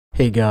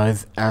Hey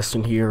guys,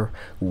 Aastran here.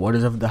 What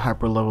is up, the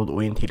hyper-leveled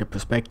orientated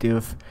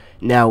perspective?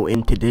 Now,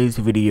 in today's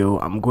video,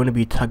 I'm going to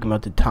be talking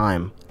about the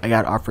time I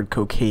got offered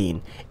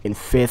cocaine in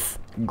 5th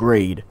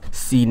grade.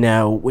 See,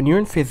 now, when you're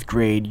in 5th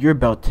grade, you're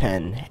about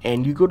 10,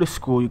 and you go to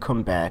school, you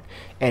come back,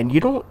 and you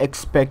don't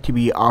expect to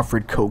be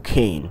offered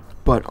cocaine.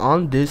 But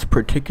on this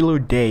particular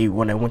day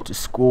when I went to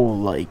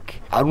school, I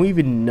don't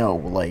even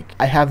know,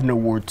 I have no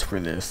words for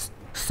this.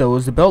 So it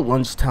was about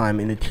lunchtime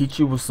and the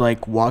teacher was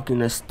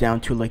walking us down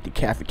to the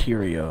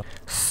cafeteria.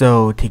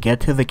 So to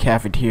get to the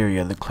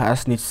cafeteria, the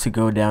class needs to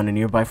go down a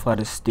nearby flight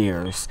of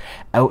stairs,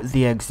 out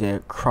the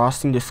exit,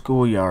 crossing the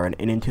schoolyard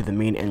and into the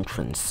main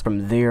entrance.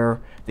 From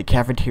there, the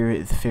cafeteria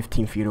is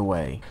 15 feet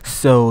away.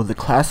 So the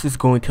class is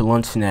going to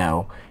lunch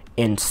now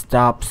and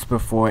stops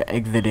before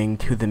exiting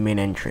to the main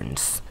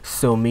entrance.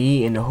 So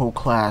me and the whole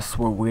class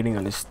were waiting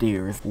on the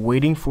stairs,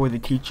 waiting for the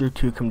teacher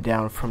to come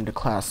down from the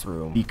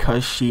classroom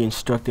because she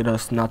instructed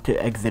us not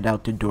to exit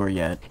out the door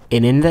yet.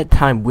 And in that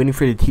time waiting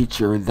for the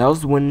teacher, that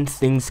was when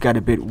things got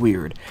a bit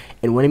weird.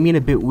 And when I mean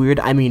a bit weird,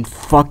 I mean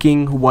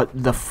fucking what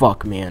the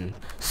fuck, man.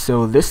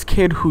 So this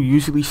kid who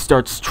usually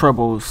starts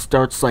trouble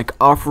starts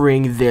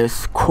offering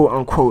this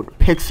quote-unquote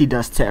pixie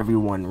dust to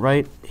everyone,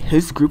 right?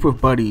 His group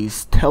of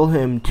buddies tell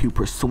him to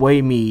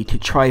persuade me to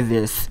try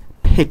this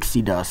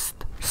pixie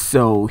dust.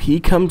 So he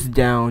comes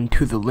down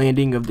to the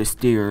landing of the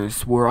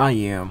stairs where I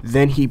am.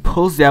 Then he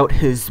pulls out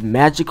his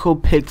magical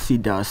pixie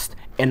dust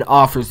and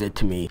offers it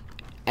to me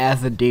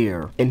as a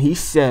dare, and he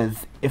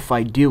says if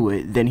I do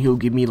it, then he'll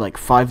give me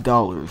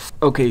 $5.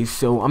 Okay,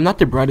 so I'm not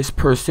the brightest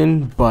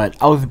person,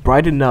 but I was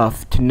bright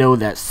enough to know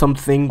that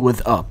something was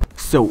up.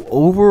 So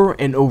over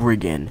and over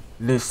again,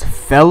 this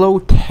fellow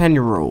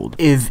 10-year-old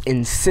is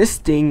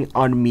insisting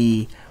on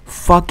me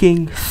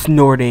fucking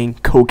snorting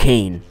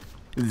cocaine.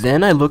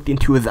 Then I looked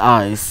into his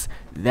eyes.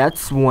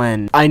 That's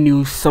when I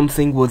knew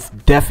something was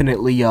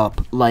definitely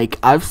up.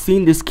 I've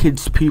seen this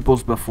kid's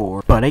pupils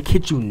before, but I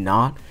kid you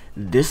not,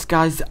 this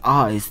guy's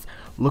eyes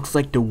looks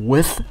like the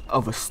width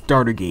of a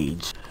starter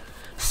gauge.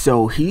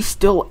 So he's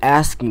still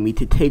asking me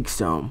to take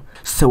some.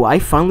 So I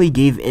finally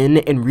gave in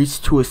and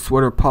reached to his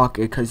sweater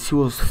pocket because he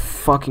was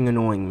fucking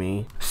annoying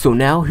me. So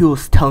now he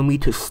was telling me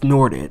to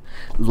snort it.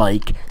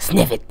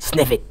 Sniff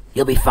it,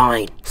 you'll be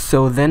fine.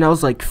 So then I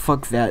was like,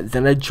 fuck that.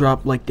 Then I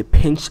dropped the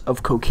pinch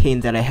of cocaine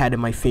that I had in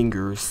my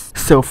fingers.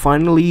 So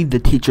finally the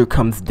teacher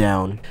comes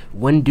down.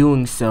 When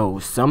doing so,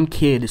 some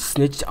kid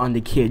snitched on the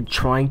kid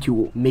trying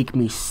to make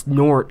me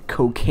snort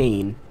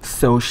cocaine.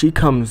 So she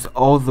comes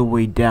all the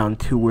way down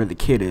to where the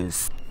kid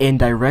is and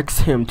directs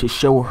him to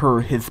show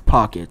her his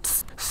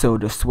pockets. So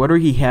the sweater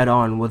he had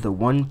on was a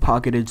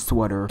one-pocketed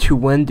sweater. To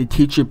when the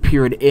teacher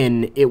peered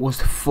in, it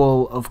was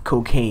full of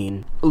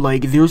cocaine.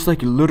 There's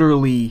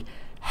literally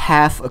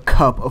half a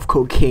cup of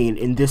cocaine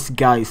in this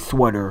guy's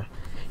sweater.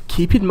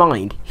 Keep in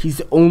mind,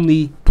 he's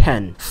only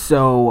 10.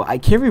 So I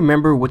can't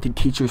remember what the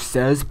teacher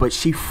says, but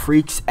she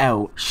freaks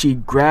out. She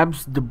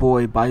grabs the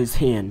boy by his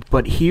hand.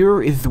 But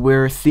here is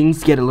where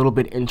things get a little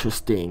bit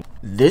interesting.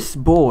 This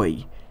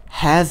boy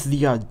has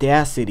the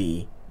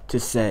audacity to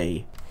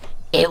say,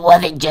 "It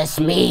wasn't just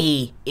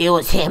me, it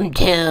was him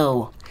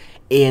too."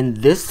 And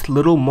this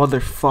little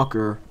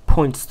motherfucker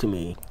points to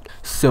me.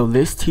 So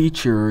this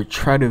teacher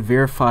tried to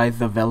verify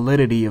the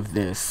validity of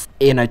this,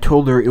 and I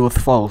told her it was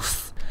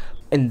false.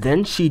 And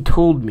then she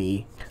told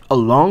me,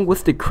 along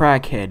with the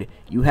crackhead,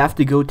 you have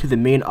to go to the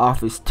main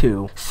office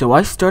too. So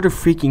I started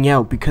freaking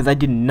out because I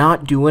did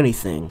not do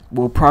anything.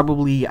 Well,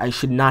 probably I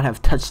should not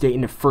have touched it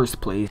in the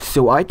first place.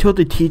 So I told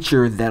the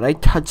teacher that I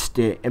touched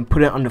it and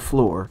put it on the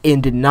floor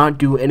and did not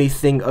do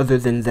anything other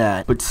than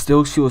that. But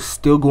still, she was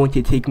still going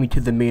to take me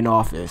to the main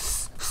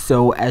office.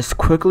 So as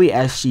quickly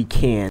as she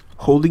can,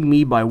 holding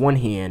me by one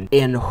hand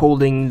and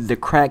holding the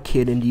crack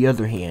kid in the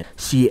other hand,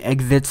 she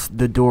exits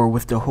the door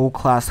with the whole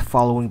class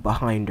following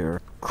behind her,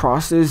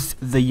 crosses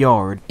the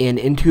yard and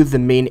into the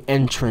main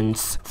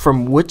entrance,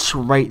 from which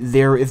right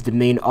there is the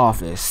main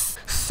office.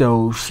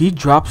 So she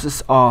drops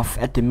us off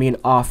at the main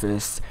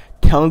office,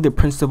 telling the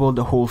principal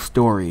the whole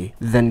story,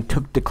 then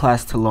took the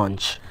class to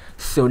lunch.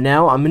 So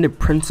now I'm in the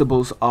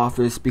principal's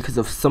office because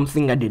of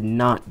something I did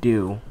not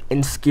do,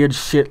 and scared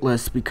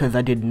shitless because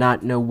I did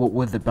not know what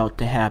was about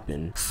to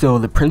happen. So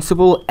the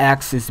principal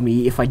asks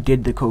me if I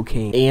did the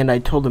cocaine, and I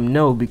told him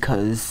no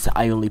because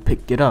I only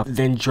picked it up,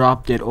 then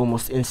dropped it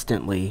almost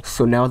instantly.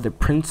 So now the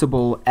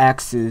principal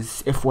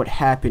asks if what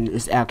happened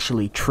is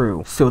actually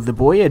true. So the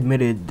boy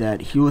admitted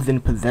that he was in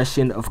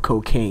possession of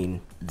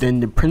cocaine.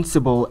 Then the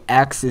principal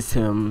asks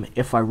him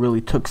if I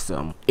really took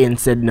some, and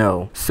said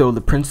no. So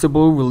the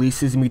principal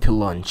releases me to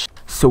lunch.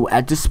 So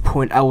at this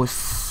point I was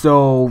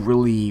so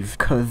relieved,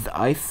 cause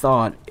I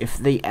thought if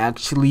they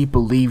actually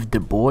believed the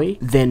boy,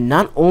 then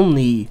not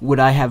only would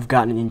I have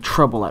gotten in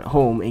trouble at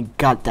home and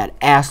got that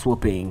ass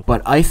whooping,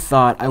 but I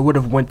thought I would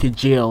have went to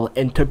jail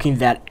and taken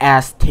that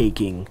ass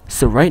taking.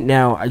 So right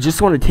now I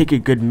just want to take a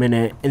good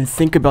minute and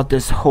think about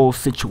this whole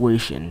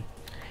situation.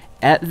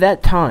 At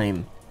that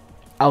time,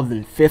 I was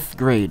in 5th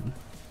grade.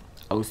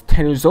 I was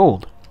 10 years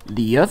old.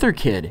 The other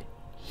kid,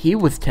 he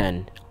was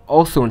 10,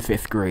 also in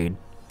 5th grade.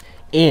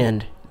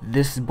 And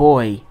this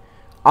boy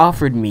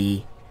offered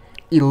me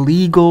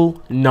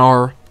illegal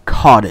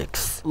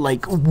narcotics.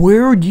 Like,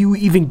 where do you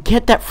even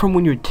get that from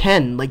when you're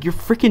 10? Like, you're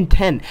freaking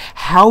 10.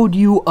 How do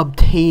you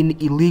obtain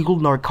illegal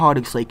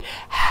narcotics? Like,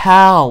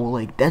 how?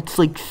 Like, that's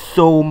like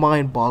so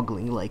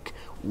mind-boggling. Like,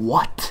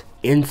 what?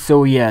 And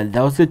so yeah,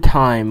 that was the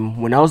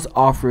time when I was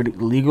offered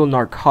illegal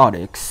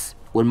narcotics,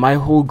 when my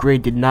whole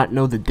grade did not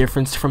know the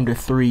difference from the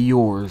 3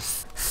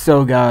 yours.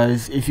 So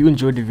guys, if you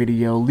enjoyed the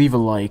video, leave a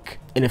like,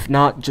 and if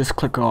not, just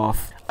click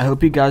off. I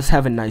hope you guys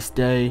have a nice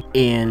day,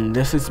 and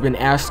this has been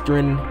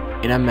Aastran,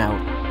 and I'm out.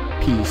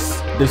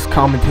 Peace. This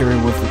commentary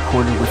was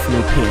recorded with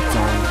no pants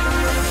on.